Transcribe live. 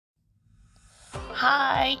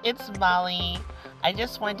Hi, it's Molly. I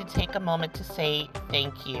just wanted to take a moment to say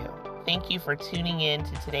thank you. Thank you for tuning in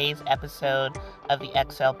to today's episode of the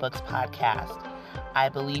XL Books podcast. I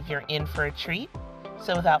believe you're in for a treat.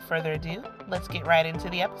 So without further ado, let's get right into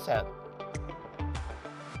the episode.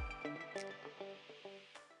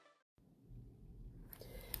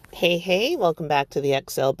 Hey, welcome back to the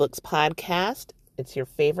XL Books podcast. It's your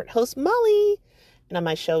favorite host, Molly. And on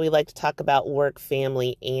my show, we like to talk about work,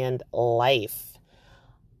 family, and life.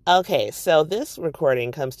 Okay, so this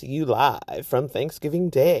recording comes to you live from Thanksgiving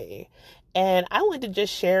Day. And I wanted to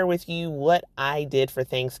just share with you what I did for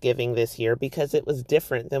Thanksgiving this year because it was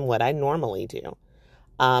different than what I normally do.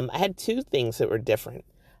 I had two things that were different.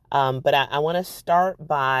 But I want to start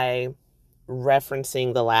by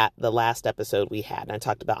referencing the last episode we had. And I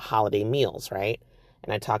talked about holiday meals, right?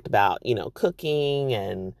 And I talked about, cooking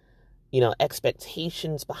and,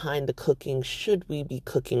 expectations behind the cooking. Should we be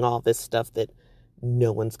cooking all this stuff that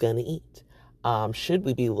no one's going to eat? Should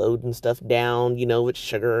we be loading stuff down, with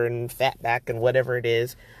sugar and fat back and whatever it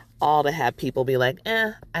is, all to have people be like,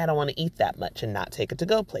 I don't want to eat that much and not take a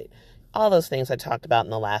to-go plate. All those things I talked about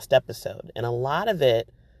in the last episode. And a lot of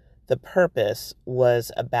it, the purpose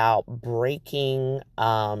was about breaking,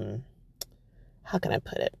 how can I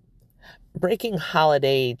put it? Breaking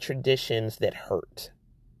holiday traditions that hurt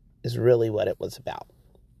is really what it was about.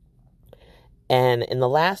 And in the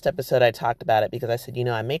last episode, I talked about it because I said,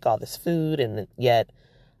 I make all this food and yet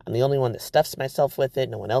I'm the only one that stuffs myself with it.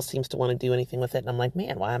 No one else seems to want to do anything with it. And I'm like,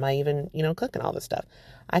 man, why am I even, cooking all this stuff?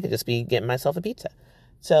 I could just be getting myself a pizza.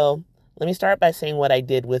 So let me start by saying what I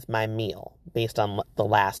did with my meal based on the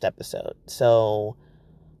last episode. So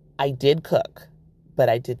I did cook, but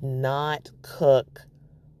I did not cook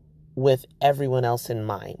with everyone else in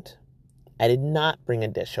mind. I did not bring a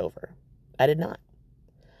dish over. I did not.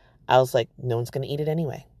 I was like, no one's going to eat it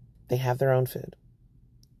anyway. They have their own food.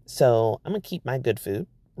 So I'm going to keep my good food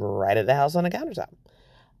right at the house on the countertop.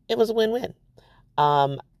 It was a win-win.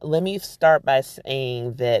 Let me start by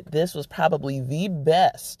saying that this was probably the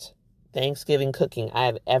best Thanksgiving cooking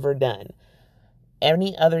I've ever done.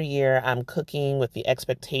 Any other year, I'm cooking with the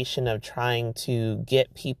expectation of trying to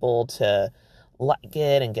get people to like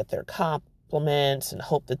it and get their compliments and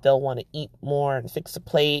hope that they'll want to eat more and fix a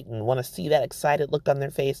plate and want to see that excited look on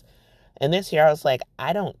their face. And this year I was like,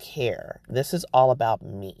 I don't care. This is all about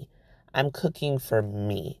me. I'm cooking for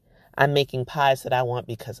me. I'm making pies that I want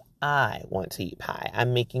because I want to eat pie.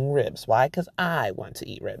 I'm making ribs. Why? Because I want to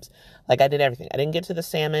eat ribs. Like I did everything. I didn't get to the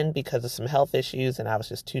salmon because of some health issues and I was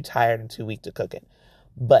just too tired and too weak to cook it.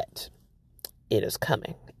 But it is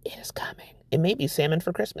coming. It is coming. It may be salmon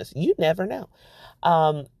for Christmas. You never know.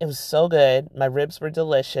 It was so good. My ribs were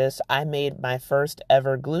delicious. I made my first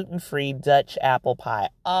ever gluten-free Dutch apple pie.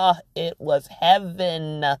 It was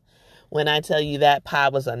heaven. When I tell you that pie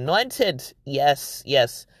was anointed. Yes.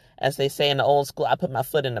 As they say in the old school, I put my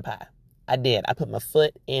foot in the pie. I did. I put my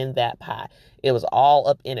foot in that pie. It was all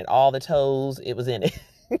up in it. All the toes, it was in it.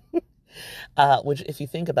 Which, if you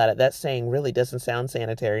think about it, that saying really doesn't sound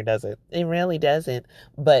sanitary, does it? It really doesn't.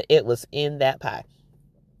 But it was in that pie.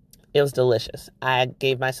 It was delicious. I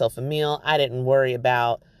gave myself a meal. I didn't worry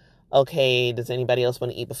about, okay, does anybody else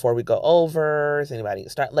want to eat before we go over? Is anybody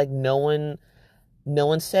start? Like no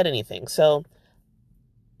one said anything. So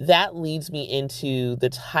that leads me into the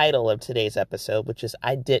title of today's episode, which is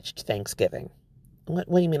I Ditched Thanksgiving. What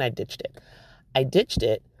do you mean I ditched it? I ditched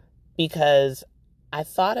it because I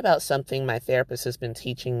thought about something my therapist has been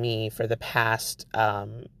teaching me for the past,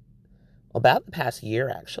 about the past year,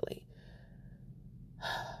 actually.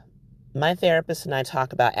 My therapist and I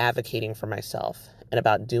talk about advocating for myself and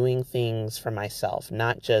about doing things for myself,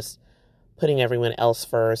 not just putting everyone else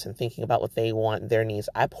first and thinking about what they want, their needs.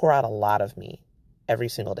 I pour out a lot of me every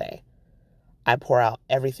single day. I pour out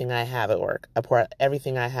everything I have at work. I pour out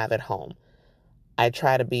everything I have at home. I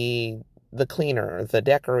try to be the cleaner, the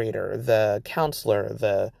decorator, the counselor,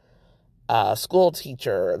 the school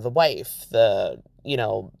teacher, the wife, the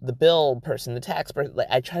bill person, the tax person. Like,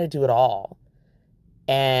 I try to do it all.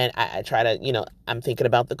 And I try to, I'm thinking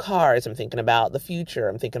about the cars. I'm thinking about the future.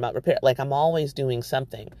 I'm thinking about repair. Like I'm always doing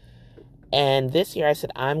something. And this year I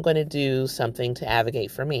said, I'm going to do something to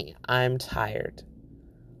advocate for me. I'm tired.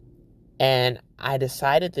 And I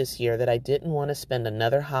decided this year that I didn't want to spend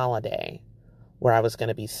another holiday where I was going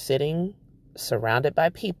to be sitting surrounded by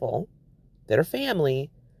people that are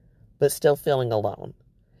family, but still feeling alone.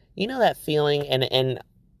 You know that feeling, and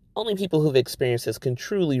only people who've experienced this can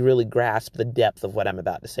truly, really grasp the depth of what I'm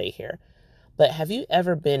about to say here. But have you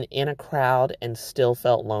ever been in a crowd and still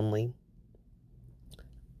felt lonely?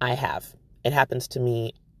 I have. It happens to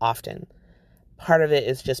me often. Part of it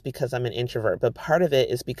is just because I'm an introvert, but part of it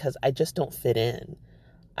is because I just don't fit in.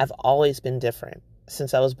 I've always been different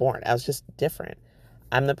since I was born. I was just different.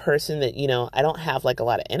 I'm the person that, I don't have like a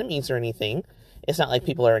lot of enemies or anything. It's not like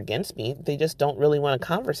people are against me. They just don't really want to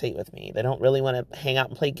conversate with me. They don't really want to hang out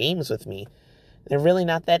and play games with me. They're really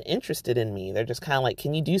not that interested in me. They're just kind of like,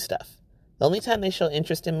 can you do stuff? The only time they show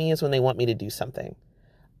interest in me is when they want me to do something,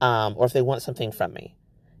 or if they want something from me.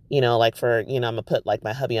 Like I'm going to put like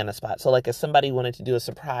my hubby on the spot. So like if somebody wanted to do a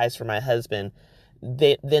surprise for my husband,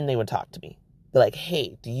 then they would talk to me. They're like,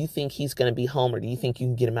 hey, do you think he's going to be home, or do you think you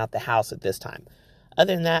can get him out the house at this time?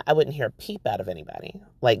 Other than that, I wouldn't hear a peep out of anybody.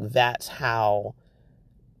 Like, that's how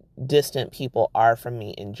distant people are from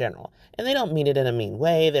me in general. And they don't mean it in a mean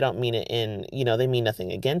way. They don't mean it in, they mean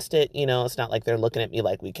nothing against it. It's not like they're looking at me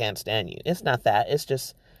like, we can't stand you. It's not that. It's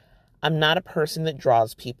just, I'm not a person that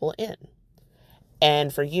draws people in.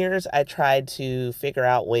 And for years, I tried to figure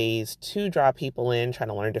out ways to draw people in, trying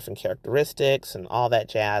to learn different characteristics and all that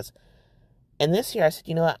jazz. And this year I said,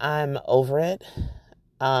 you know what, I'm over it.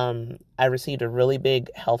 I received a really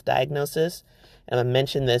big health diagnosis, and I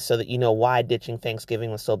mentioned this so that you know why ditching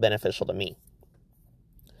Thanksgiving was so beneficial to me.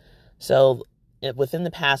 So within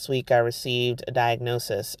the past week, I received a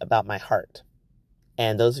diagnosis about my heart.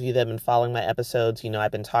 And those of you that have been following my episodes,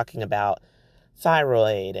 I've been talking about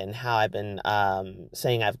thyroid and how I've been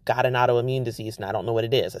saying I've got an autoimmune disease and I don't know what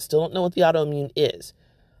it is. I still don't know what the autoimmune is.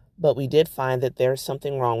 But we did find that there's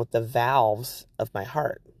something wrong with the valves of my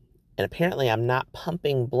heart. And apparently I'm not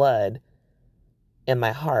pumping blood in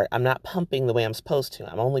my heart. I'm not pumping the way I'm supposed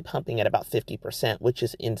to. I'm only pumping at about 50%, which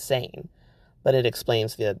is insane. But it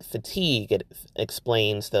explains the fatigue. It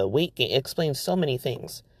explains the weight gain. It explains so many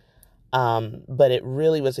things. But it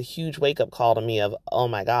really was a huge wake-up call to me of, oh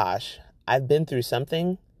my gosh, I've been through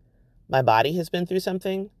something. My body has been through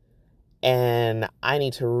something. And I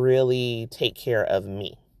need to really take care of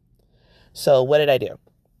me. So what did I do?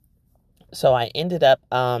 So I ended up,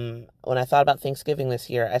 when I thought about Thanksgiving this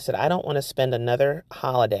year, I said, I don't want to spend another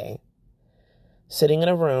holiday sitting in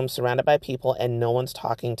a room surrounded by people and no one's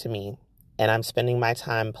talking to me, and I'm spending my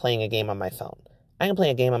time playing a game on my phone. I can play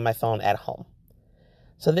a game on my phone at home.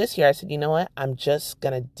 So this year I said, you know what? I'm just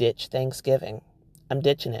going to ditch Thanksgiving. I'm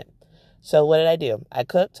ditching it. So what did I do? I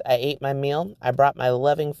cooked, I ate my meal, I brought my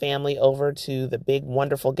loving family over to the big,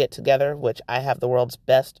 wonderful get-together, which I have the world's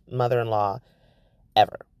best mother-in-law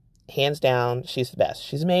ever. Hands down, she's the best.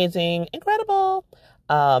 She's amazing, incredible.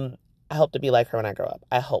 I hope to be like her when I grow up.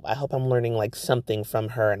 I hope I'm learning like something from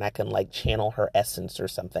her and I can like channel her essence or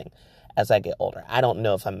something as I get older. I don't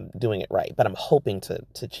know if I'm doing it right, but I'm hoping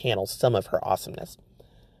to channel some of her awesomeness.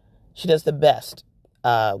 She does the best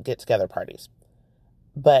get-together parties.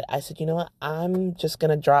 But I said, you know what? I'm just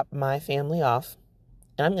going to drop my family off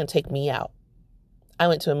and I'm going to take me out. I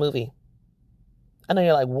went to a movie. I know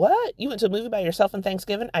you're like, what? You went to a movie by yourself on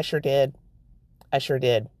Thanksgiving? I sure did.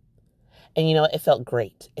 And you know what? It felt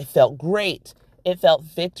great. It felt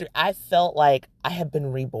victory. I felt like I had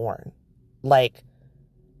been reborn. Like,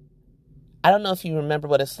 I don't know if you remember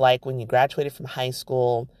what it's like when you graduated from high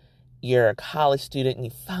school, you're a college student, and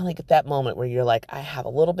you finally get that moment where you're like, I have a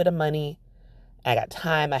little bit of money. I got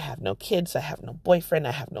time. I have no kids. I have no boyfriend.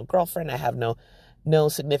 I have no girlfriend. I have no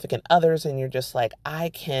significant others. And you're just like, I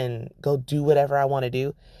can go do whatever I want to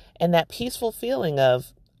do. And that peaceful feeling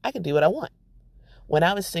of I can do what I want. When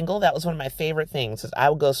I was single, that was one of my favorite things is I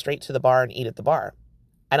would go straight to the bar and eat at the bar.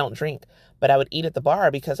 I don't drink, but I would eat at the bar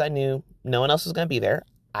because I knew no one else was going to be there.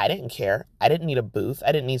 I didn't care. I didn't need a booth.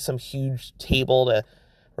 I didn't need some huge table to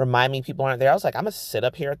remind me people aren't there. I was like, I'm going to sit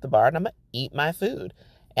up here at the bar and I'm going to eat my food.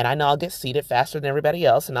 And I know I'll get seated faster than everybody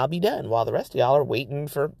else and I'll be done while the rest of y'all are waiting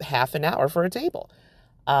for half an hour for a table.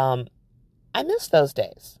 I miss those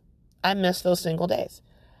days. I miss those single days.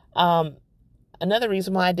 Another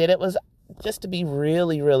reason why I did it was just to be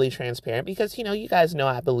really, really transparent because, you guys know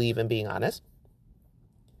I believe in being honest.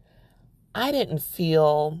 I didn't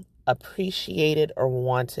feel appreciated or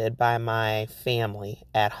wanted by my family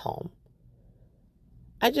at home.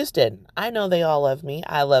 I just didn't. I know they all love me.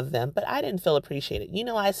 I love them, but I didn't feel appreciated.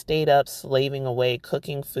 I stayed up slaving away,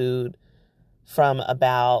 cooking food from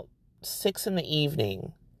about 6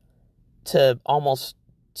 p.m. to almost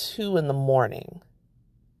 2 a.m.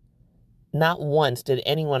 Not once did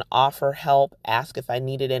anyone offer help, ask if I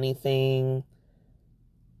needed anything.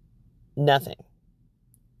 Nothing.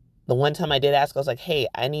 The one time I did ask, I was like, hey,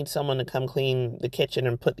 I need someone to come clean the kitchen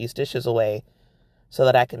and put these dishes away so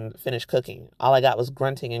that I can finish cooking. All I got was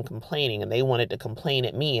grunting and complaining, and they wanted to complain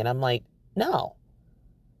at me. And I'm like, no,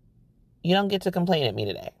 you don't get to complain at me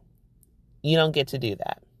today. You don't get to do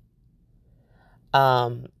that.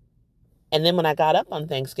 And then when I got up on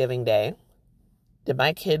Thanksgiving Day, Did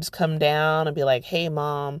my kids come down and be like, hey,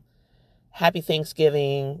 Mom, happy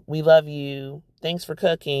Thanksgiving. We love you. Thanks for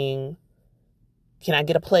cooking. Can I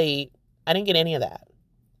get a plate? I didn't get any of that.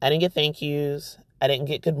 I didn't get thank yous. I didn't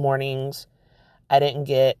get good mornings. I didn't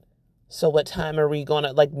get, so what time are we going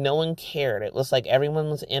to, like, no one cared. It was like everyone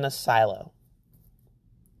was in a silo.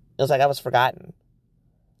 It was like I was forgotten.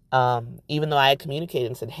 Even though I had communicated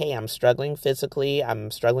and said, hey, I'm struggling physically.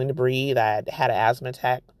 I'm struggling to breathe. I had an asthma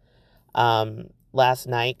attack last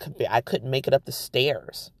night. I couldn't make it up the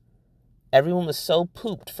stairs. Everyone was so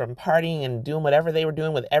pooped from partying and doing whatever they were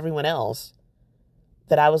doing with everyone else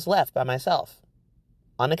that I was left by myself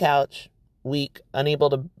on the couch, weak, unable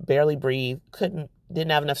to barely breathe,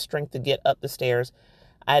 didn't have enough strength to get up the stairs.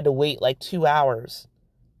 I had to wait like 2 hours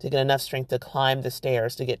to get enough strength to climb the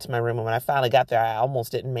stairs to get to my room. And when I finally got there, I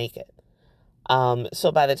almost didn't make it.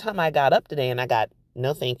 So by the time I got up today, and I got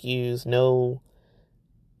no thank yous, none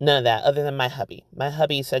of that, other than my hubby. My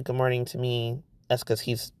hubby said good morning to me. That's because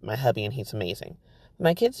he's my hubby and he's amazing.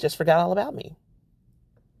 My kids just forgot all about me.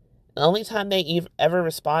 The only time they ever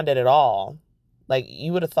responded at all, like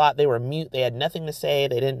you would have thought they were mute. They had nothing to say.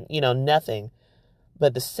 They didn't, nothing.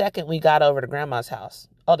 But the second we got over to Grandma's house,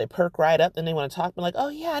 oh, they perk right up. Then they want to talk. I'm like, oh,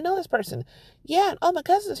 yeah, I know this person. Yeah, oh, my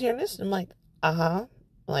cousin's here. And this. I'm like, uh-huh.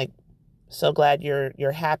 Like, so glad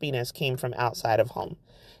your happiness came from outside of home.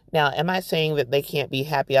 Now, am I saying that they can't be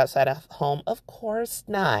happy outside of home? Of course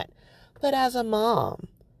not. But as a mom,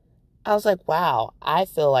 I was like, wow, I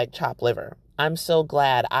feel like chopped liver. I'm so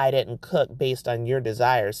glad I didn't cook based on your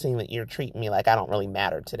desires, seeing that you're treating me like I don't really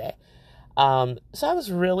matter today. So I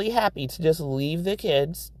was really happy to just leave the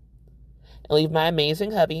kids and leave my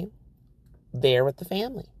amazing hubby there with the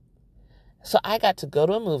family. So I got to go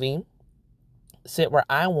to a movie, sit where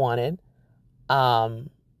I wanted. I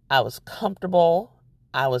was comfortable.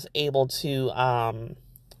 I was able to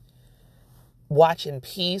watch in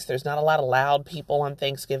peace. There's not a lot of loud people on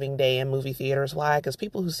Thanksgiving Day in movie theaters. Why? Because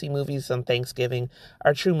people who see movies on Thanksgiving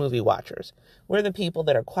are true movie watchers. We're the people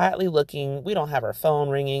that are quietly looking. We don't have our phone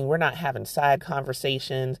ringing. We're not having side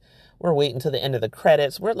conversations. We're waiting till the end of the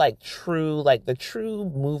credits. We're like the true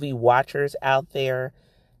movie watchers out there.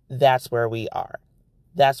 That's where we are.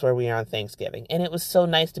 That's where we are on Thanksgiving. And it was so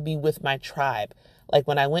nice to be with my tribe. Like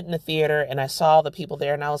when I went in the theater and I saw the people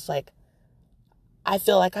there and I was like, I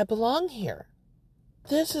feel like I belong here.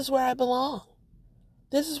 This is where I belong.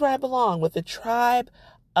 This is where I belong with a tribe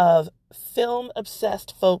of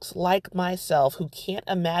film-obsessed folks like myself who can't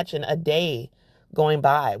imagine a day going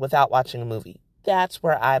by without watching a movie. That's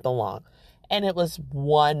where I belong. And it was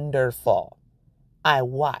wonderful. I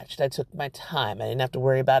watched. I took my time. I didn't have to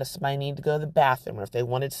worry about if somebody needed to go to the bathroom or if they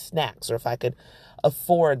wanted snacks or if I could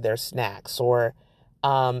afford their snacks or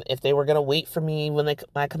if they were going to wait for me when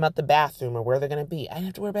I come out the bathroom or where they're going to be. I didn't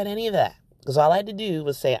have to worry about any of that. Because all I had to do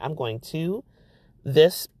was say, I'm going to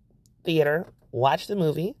this theater, watch the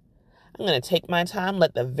movie. I'm going to take my time,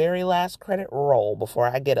 let the very last credit roll before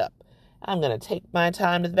I get up. I'm going to take my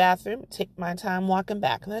time to the bathroom, take my time walking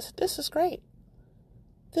back. And I said, this is great.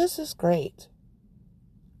 This is great.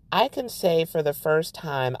 I can say for the first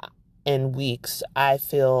time in weeks, I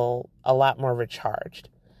feel a lot more recharged.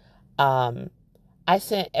 I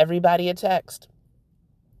sent everybody a text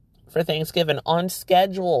for Thanksgiving on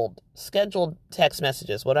scheduled text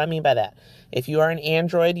messages. What do I mean by that? If you are an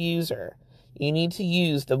Android user, you need to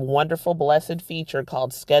use the wonderful, blessed feature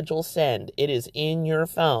called Schedule Send. It is in your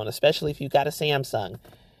phone, especially if you've got a Samsung.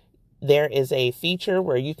 There is a feature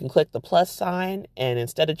where you can click the plus sign, and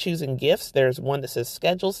instead of choosing gifts, there's one that says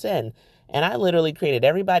Schedule Send. And I literally created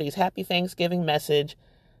everybody's Happy Thanksgiving message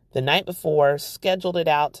the night before, scheduled it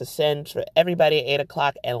out to send for everybody at 8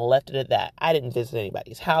 o'clock, and left it at that. I didn't visit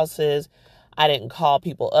anybody's houses. I didn't call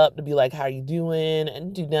people up to be like, how are you doing?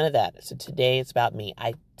 And do none of that. So today it's about me.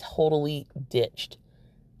 I totally ditched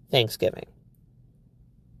Thanksgiving.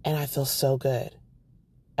 And I feel so good.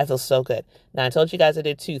 I feel so good. Now, I told you guys I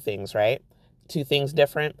did 2 things, right? 2 things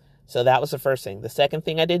different. So that was the first thing. The second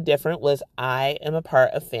thing I did different was I am a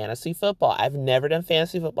part of fantasy football. I've never done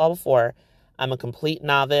fantasy football before. I'm a complete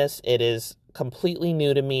novice. It is completely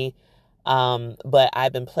new to me. But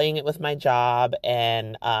I've been playing it with my job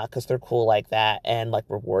and, cause they're cool like that. And like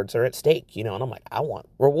rewards are at stake, and I'm like, I want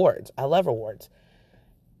rewards. I love rewards.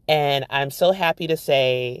 And I'm so happy to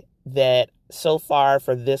say that so far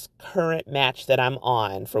for this current match that I'm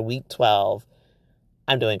on for week 12,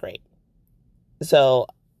 I'm doing great. So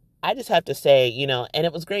I just have to say, and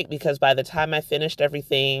it was great because by the time I finished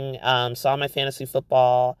everything, saw my fantasy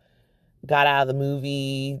football, got out of the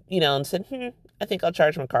movie, and said, I think I'll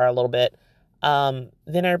charge my car a little bit. Then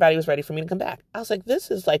everybody was ready for me to come back. I was like,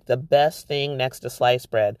 this is like the best thing next to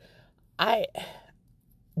sliced bread. I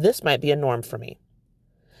this might be a norm for me.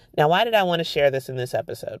 Now, why did I want to share this in this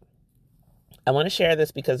episode? I want to share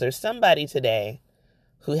this because there's somebody today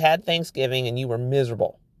who had Thanksgiving and you were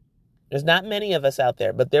miserable. There's not many of us out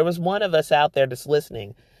there, but there was one of us out there that's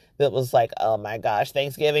listening that was like, oh my gosh,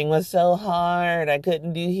 Thanksgiving was so hard. I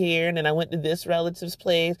couldn't do here. And then I went to this relative's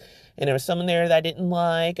place and there was someone there that I didn't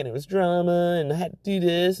like and it was drama and I had to do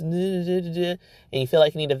this and and you feel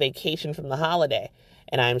like you need a vacation from the holiday.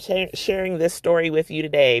 And I'm sharing this story with you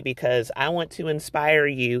today because I want to inspire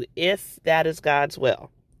you if that is God's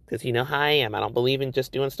will. Because you know how I am. I don't believe in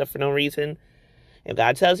just doing stuff for no reason. If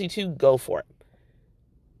God tells you to, go for it.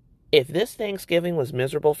 If this Thanksgiving was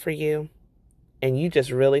miserable for you and you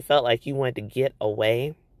just really felt like you wanted to get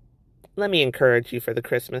away, let me encourage you for the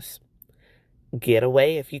Christmas. Get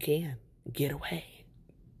away if you can. Get away.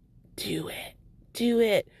 Do it. Do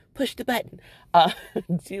it. Push the button.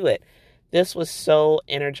 Do it. This was so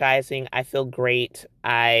energizing. I feel great.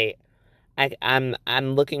 I'm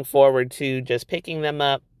looking forward to just picking them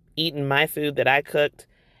up, eating my food that I cooked,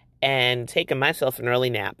 and taking myself an early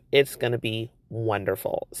nap. It's going to be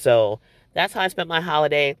wonderful. So that's how I spent my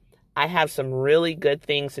holiday. I have some really good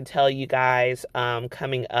things to tell you guys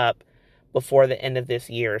coming up before the end of this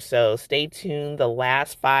year. So stay tuned. The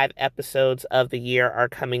last 5 episodes of the year are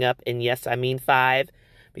coming up. And yes, I mean 5,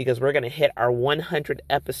 because we're going to hit our 100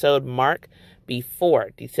 episode mark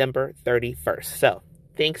before December 31st. So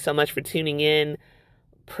thanks so much for tuning in.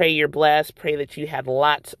 Pray you're blessed. Pray that you had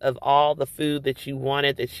lots of all the food that you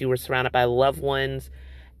wanted, that you were surrounded by loved ones,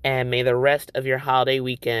 and may the rest of your holiday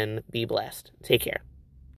weekend be blessed. Take care.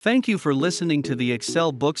 Thank you for listening to the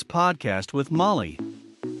Excel Books Podcast with Molly.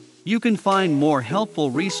 You can find more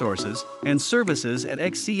helpful resources and services at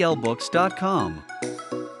xelbooks.com.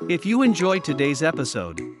 If you enjoyed today's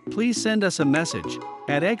episode, please send us a message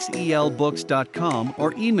at xelbooks.com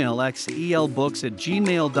or email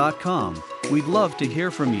xelbooks@gmail.com. We'd love to hear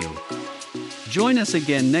from you. Join us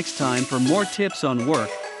again next time for more tips on work,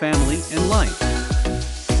 family, and life.